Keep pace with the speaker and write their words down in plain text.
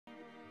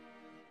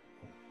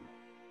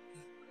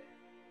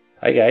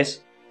Hi guys,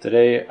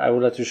 today I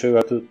would like to show you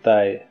how to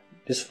tie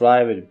this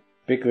fly with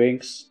big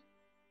wings,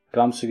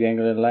 clumsy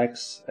gangling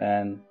legs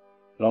and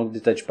long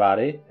detached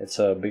body. It's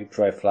a big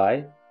dry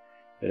fly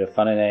with a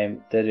funny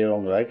name, Daddy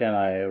Long Leg, and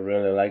I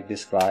really like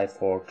this fly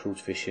for cruise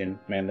fishing,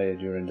 mainly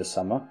during the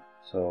summer.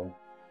 So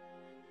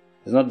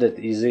it's not that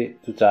easy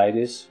to tie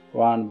this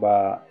one,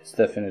 but it's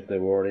definitely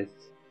worth it.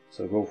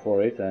 So go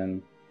for it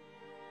and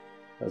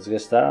let's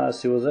get started and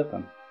see what's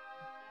happening.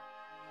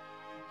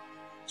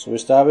 So we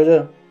start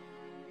with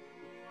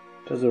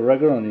just a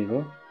regular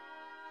needle.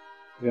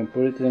 You can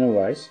put it in a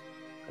vise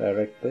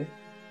directly,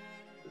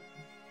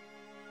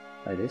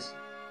 like this,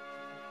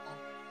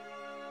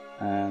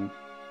 and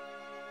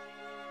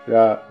we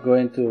are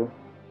going to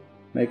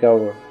make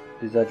our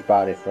detached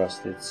body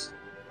first. It's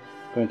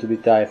going to be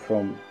tied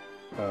from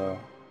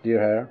deer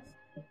hair.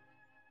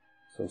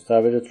 So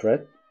start with the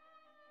thread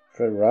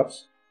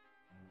wraps,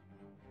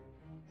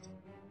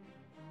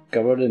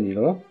 cover the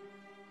needle.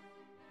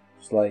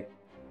 It's like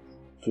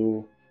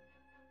 2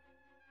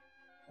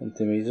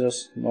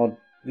 centimeters.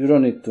 You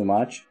don't need too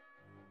much.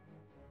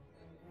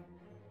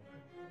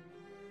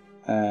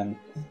 And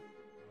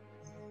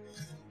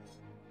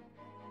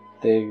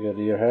take the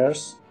deer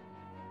hairs.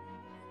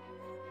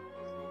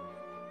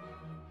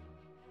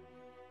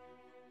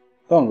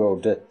 Don't go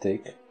that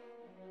thick.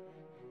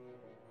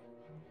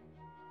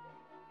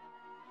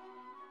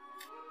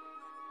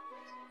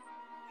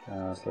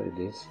 Just like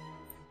this.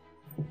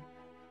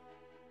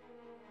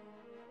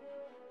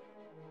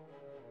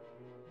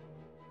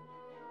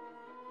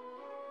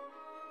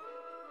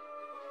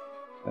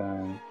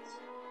 And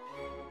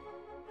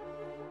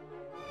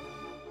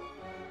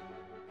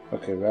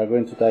okay, we are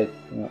going to tie it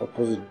in the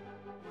opposite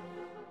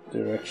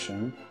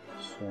direction,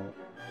 so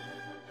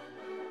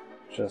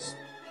just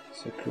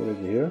secure it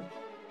here.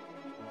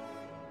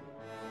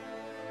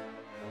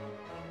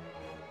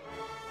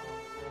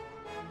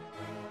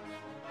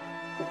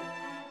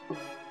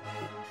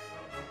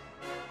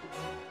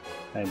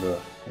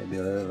 Maybe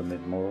a little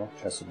bit more,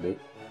 just a bit.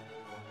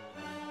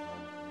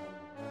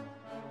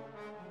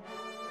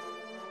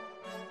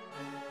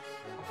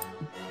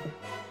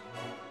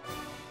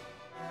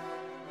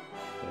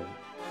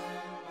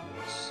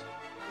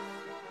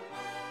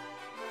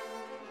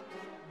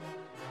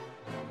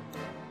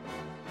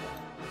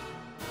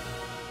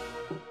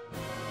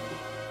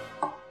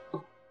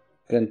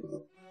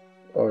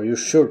 Or you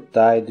should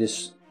tie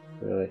this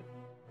really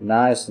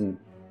nice and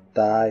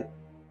tight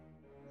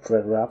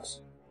thread wraps.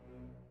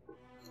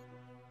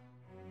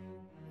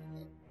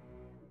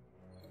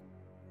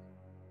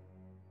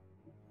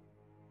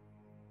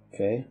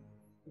 Okay,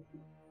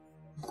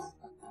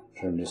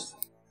 turn this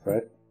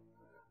thread.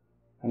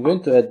 I'm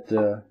going to add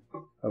a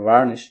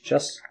varnish.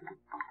 Just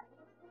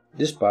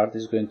this part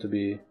is going to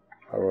be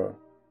our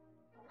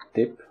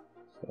tip.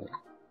 So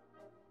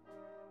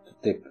the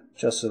tip,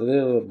 just a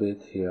little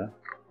bit here.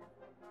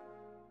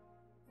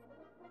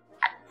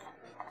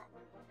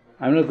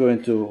 I'm not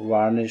going to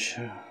varnish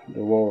the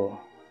whole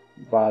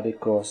body,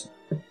 because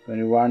when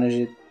you varnish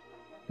it,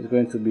 it's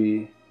going to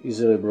be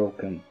easily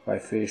broken by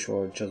fish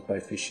or just by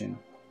fishing,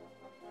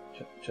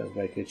 just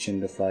by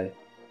catching the fly.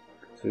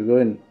 So you go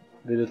in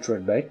with the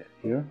thread back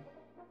here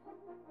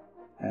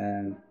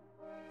and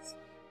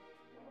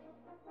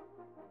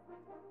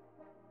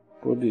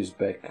put this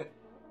back.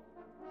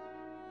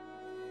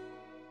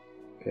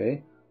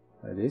 Okay,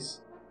 like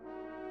this,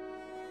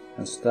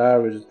 and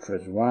start with the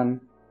thread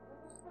 1,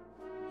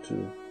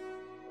 2,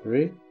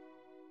 3.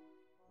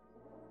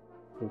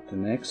 Go to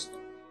next.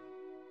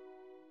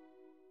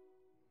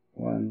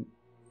 1,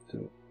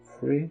 2,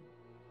 3. You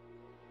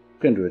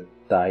can do it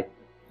tight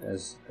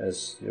as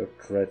your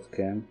thread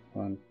can.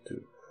 1,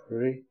 2,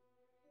 3.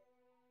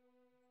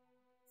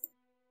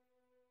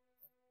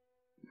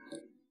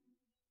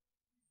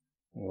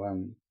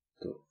 One,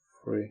 2,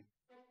 3.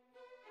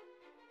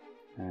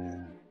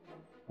 And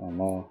one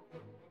more.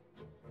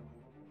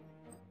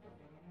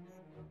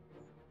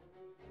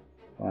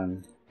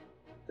 1,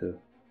 2,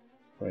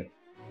 3.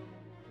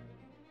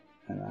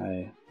 And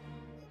I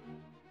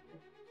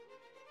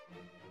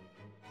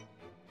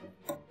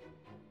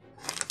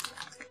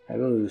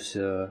will use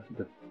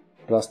the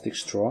plastic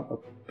straw, a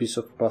piece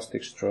of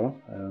plastic straw.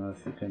 I don't know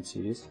if you can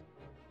see this,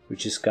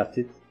 which is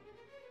cutted,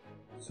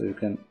 so you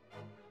can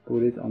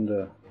put it on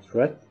the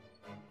thread.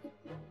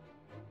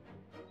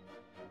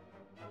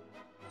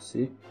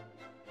 See,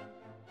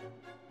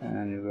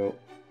 and you go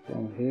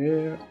from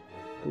here,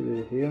 put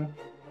it here.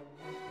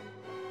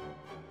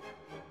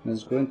 And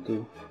it's going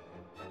to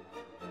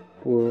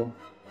pull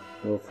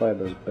your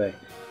fibers back,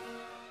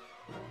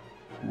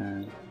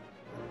 and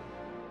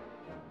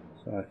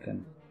so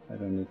I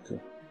don't need to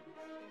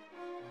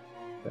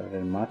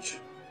very much.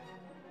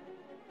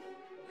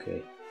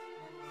 Okay,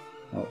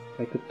 now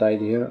I could tie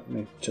it here,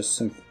 make just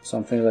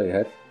something like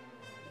that.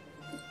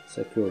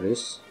 Secure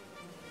this.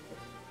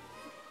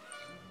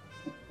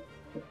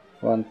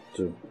 1,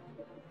 2,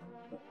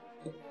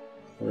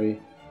 3,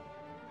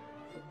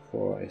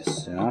 4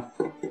 is enough.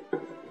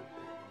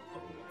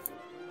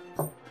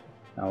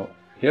 Now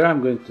here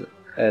I'm going to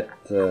add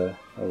a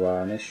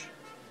varnish,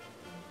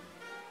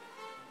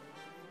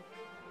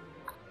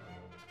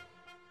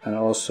 and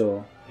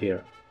also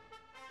here,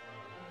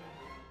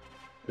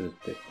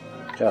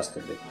 just a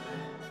bit.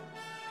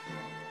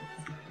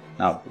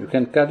 Now you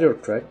can cut your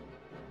thread,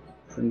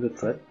 trim the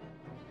thread,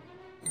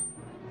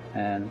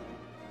 and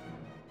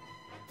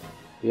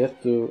you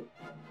have to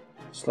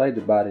slide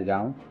the body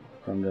down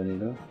from the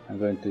needle. I'm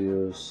going to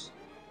use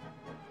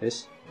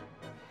this.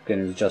 You can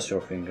use just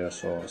your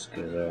fingers or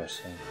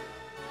scissors.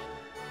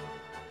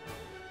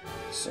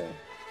 So,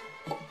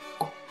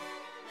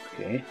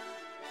 okay,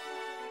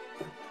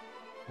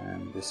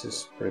 and this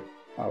is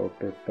our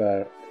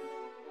prepared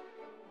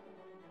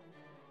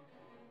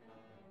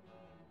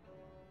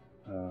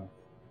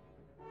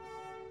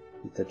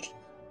detached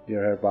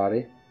deer hair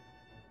body.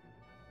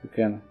 You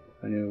can,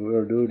 when you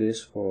will do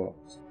this for,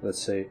 let's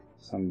say,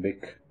 some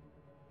big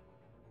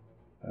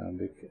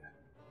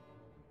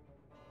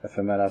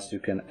ephemeras, you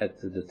can add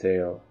the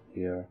tail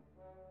here.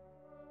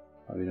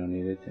 We don't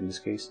need it in this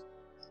case.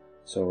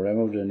 So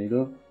remove the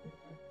needle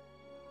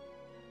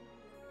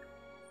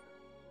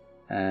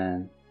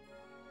and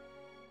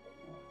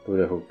put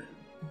a hook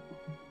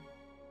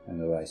and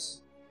the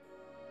vise.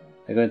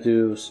 I'm going to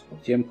use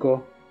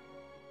Tiemco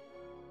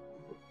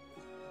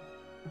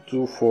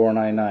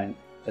 2499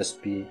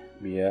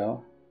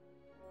 SPBL.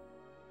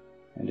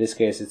 In this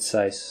case it's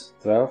size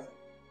 12.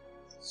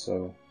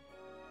 So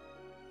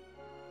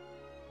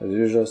as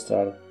usual,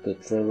 start the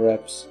thread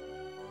wraps.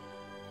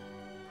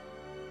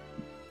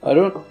 I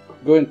don't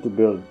going to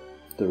build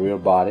the real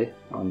body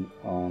on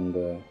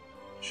the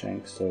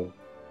shank, so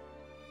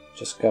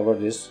just cover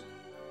this.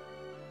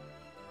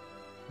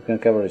 You can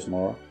cover this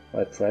more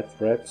by thread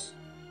wraps.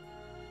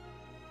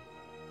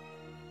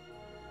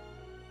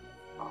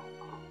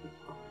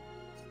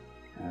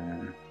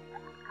 And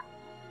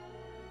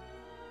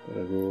put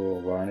a glue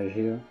or varnish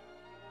here.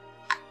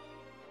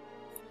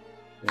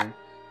 Okay.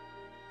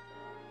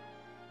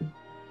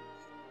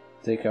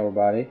 Take our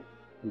body,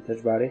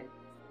 detached body,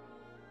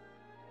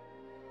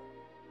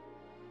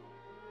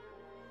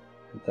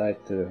 and tie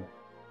it to the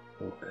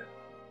hook.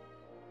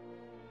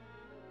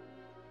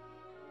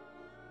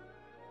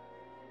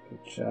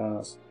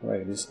 Just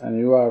like this, and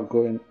you are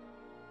going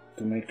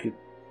to make it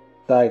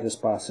tight as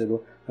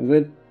possible.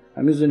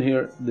 I'm using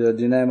here the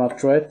Dyneema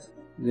thread,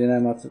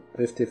 Dyneema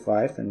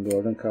 55 in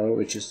golden color,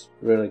 which is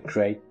really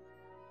great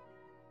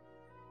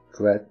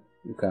thread.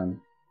 You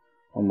can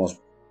almost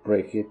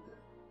break it.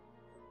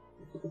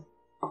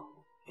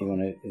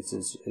 Even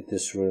it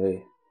is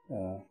really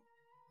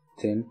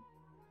thin.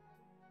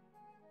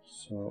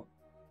 So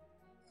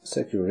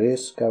secure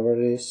this, cover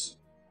this.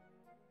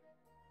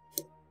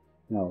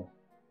 No.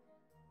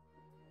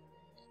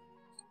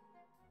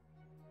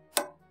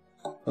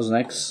 What's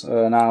next?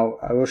 Now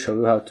I will show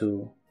you how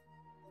to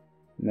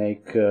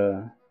make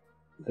the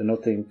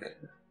knotting,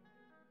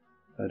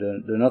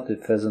 the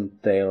knotted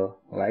pheasant tail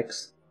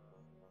legs.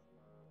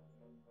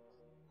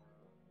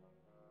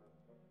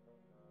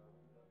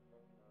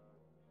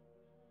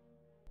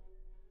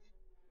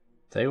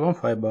 Take one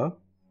fiber,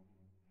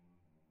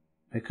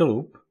 make a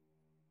loop,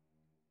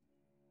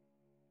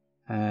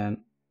 and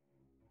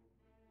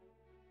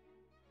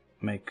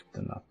make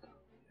the knot.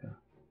 Yeah.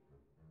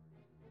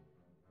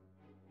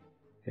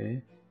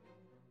 Okay.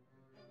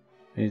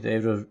 We need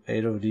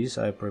eight of these.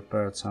 I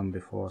prepared some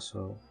before,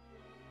 so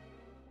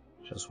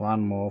just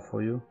one more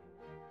for you.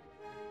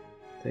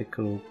 Take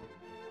a loop,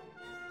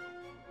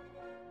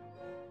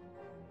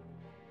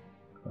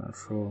 go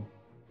through,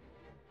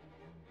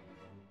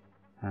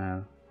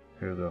 and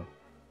here we go.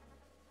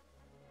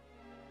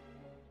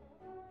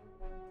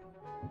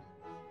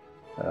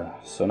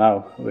 So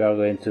now we are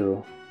going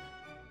to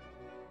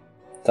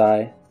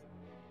tie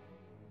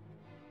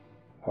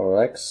our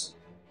legs.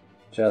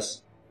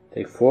 Just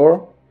take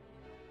 4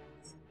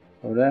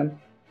 of them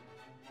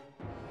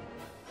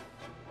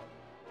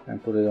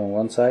and put it on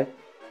one side.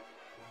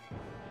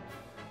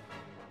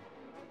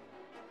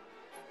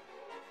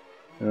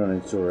 You don't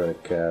need to really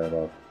care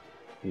about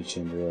each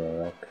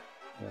individual leg.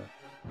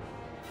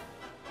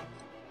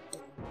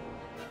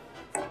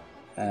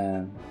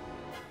 And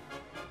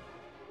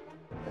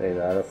take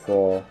the other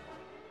 4,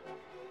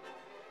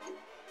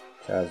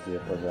 just the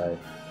opposite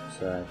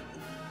side.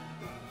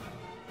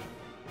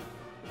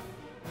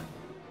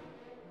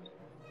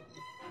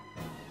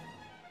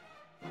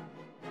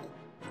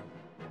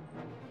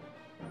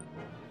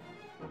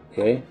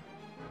 Okay.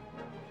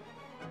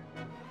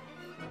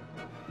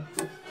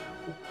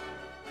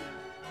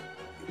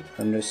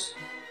 From this.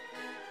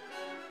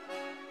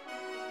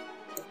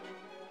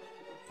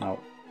 Now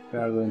we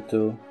are going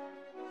to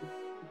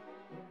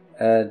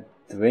add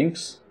the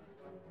wings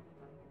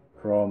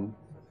from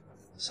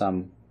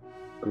some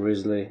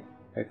Grizzly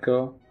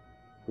Hackle,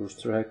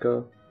 Rooster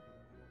Hackle,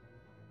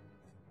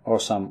 or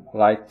some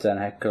light tan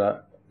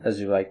Hackle as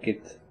you like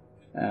it.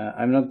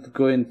 I'm not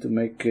going to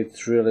make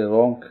it really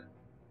long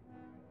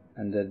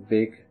and that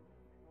big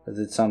as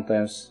it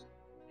sometimes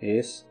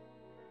is,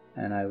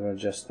 and I will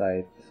just tie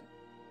it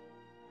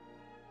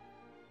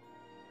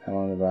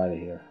along the body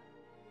here.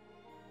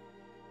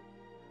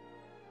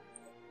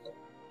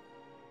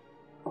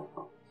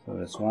 So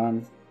that's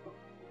one,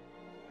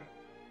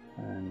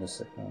 and the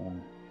second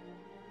one.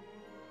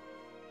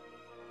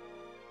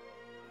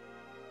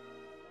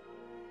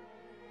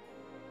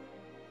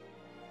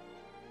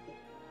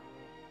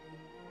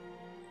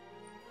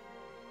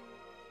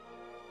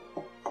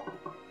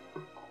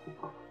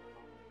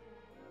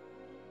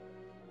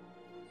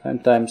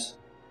 Sometimes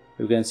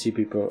you can see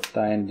people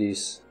tying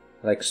these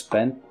like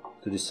span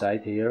to the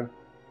side here.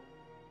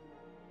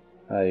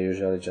 I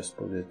usually just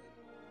put it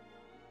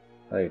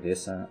like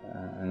this,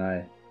 and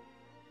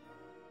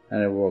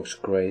it works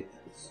great.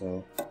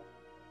 So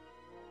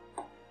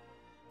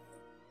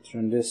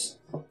turn this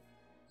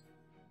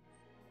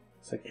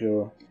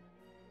secure.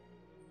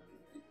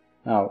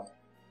 Now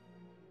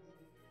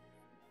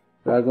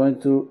we are going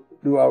to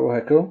do our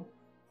hackle.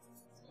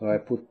 So I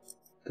put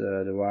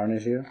the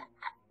varnish here.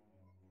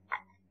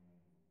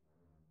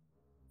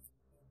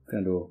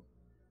 Can do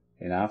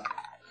enough,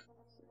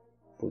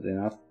 put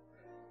enough,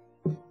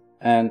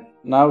 and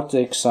now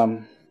take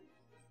some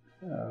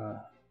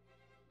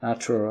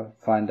natural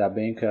fine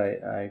dubbing.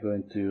 I'm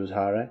going to use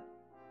Hare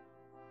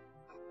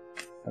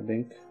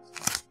dubbing,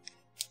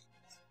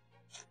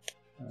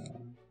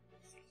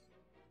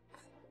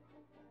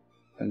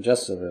 and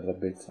just a little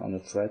bit on the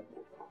thread,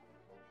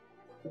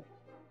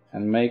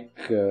 and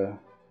make the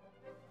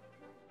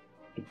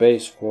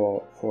base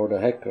for the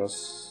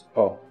Hackles.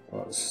 Oh,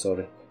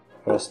 sorry.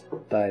 First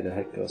tie the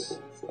Hackles,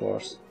 of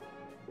course.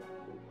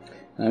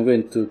 And I'm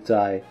going to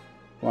tie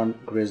one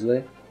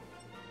Grizzly,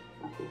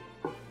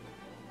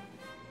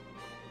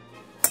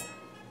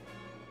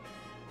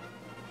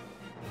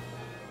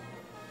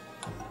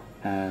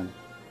 and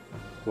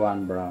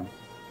one brown.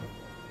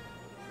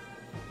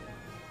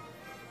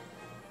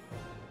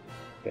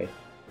 Okay.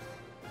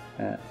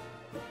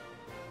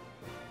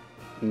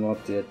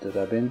 Not yet the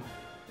dubbing.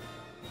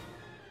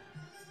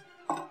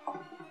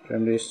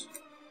 Trim this.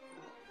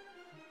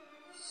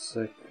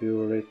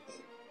 Secure it.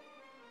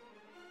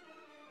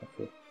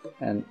 Okay.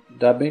 And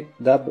dubbing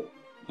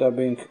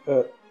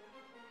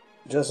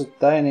just a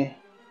tiny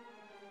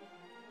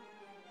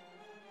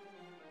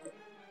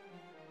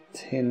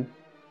thin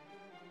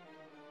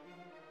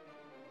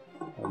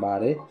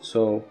body,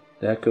 so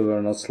the hackle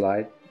will not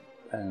slide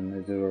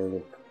and it will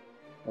look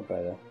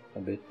better a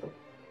bit.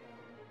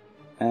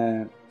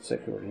 And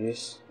secure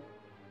this.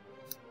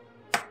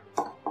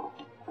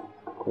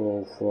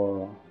 Go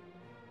for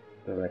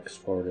the legs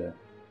for the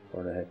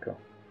hackle.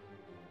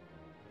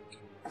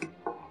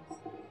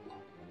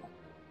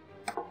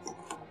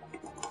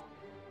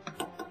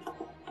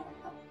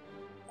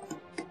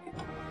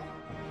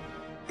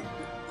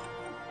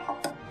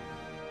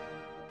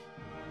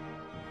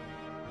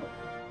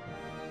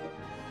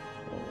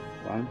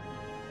 One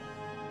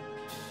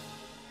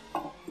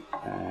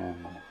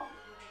and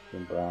the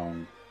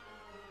brown.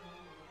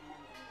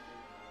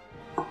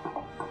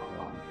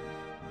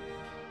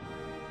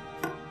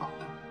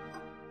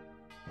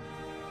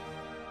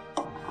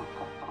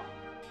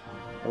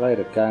 I like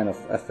the kind of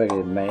effect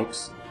it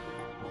makes,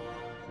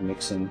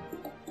 mixing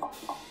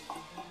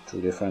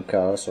two different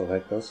colors of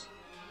Hackles.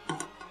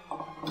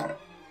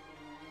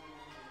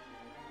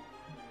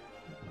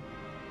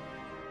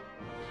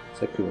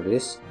 Secure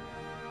this.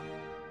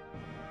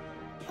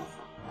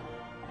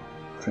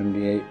 Trim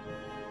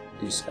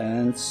these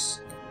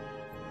ends.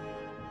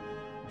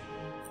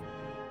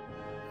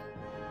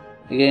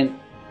 Again,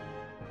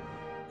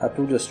 I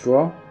put the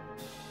straw.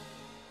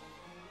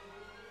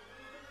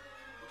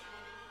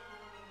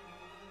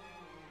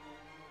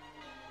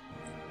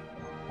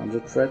 On the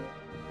thread,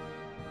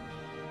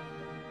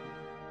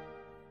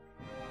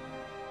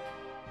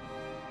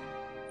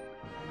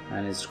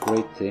 and it's a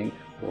great thing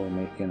for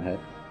making head.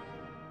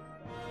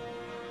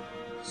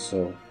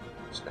 So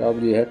scalp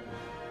the head,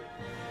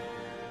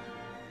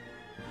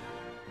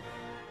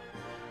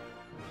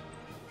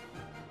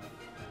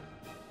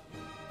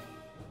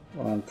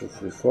 one, two,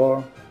 three,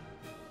 four.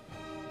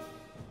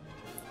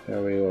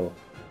 There we go.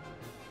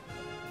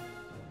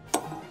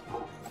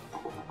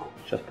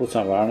 Just put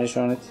some varnish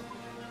on it.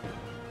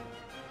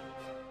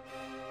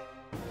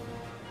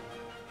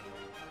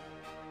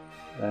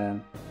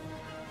 And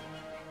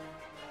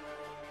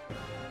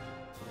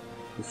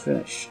we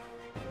finish.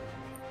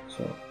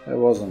 So it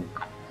wasn't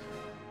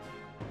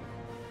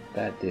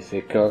that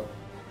difficult.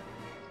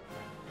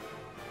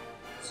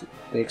 It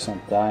takes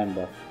some time,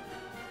 but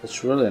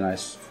it's really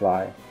nice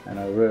fly, and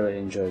I really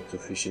enjoyed to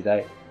fish it.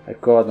 I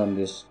caught on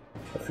this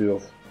a few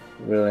of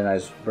really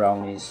nice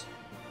brownies,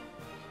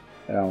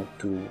 around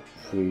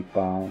 2-3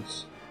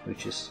 pounds,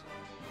 which is,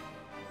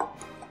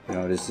 you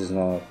know, this is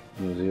not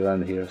New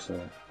Zealand here, so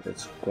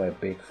it's quite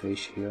big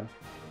fish here.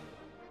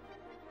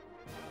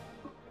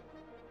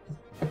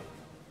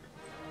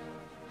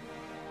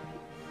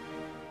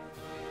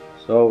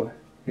 So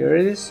here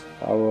it is,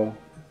 our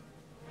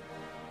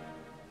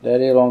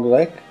daddy long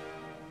leg.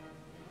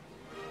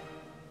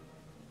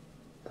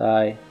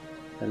 Tie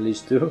at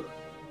least 2,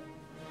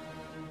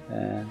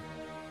 and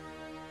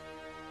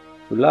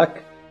good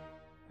luck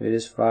with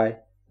this fly.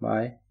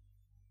 Bye.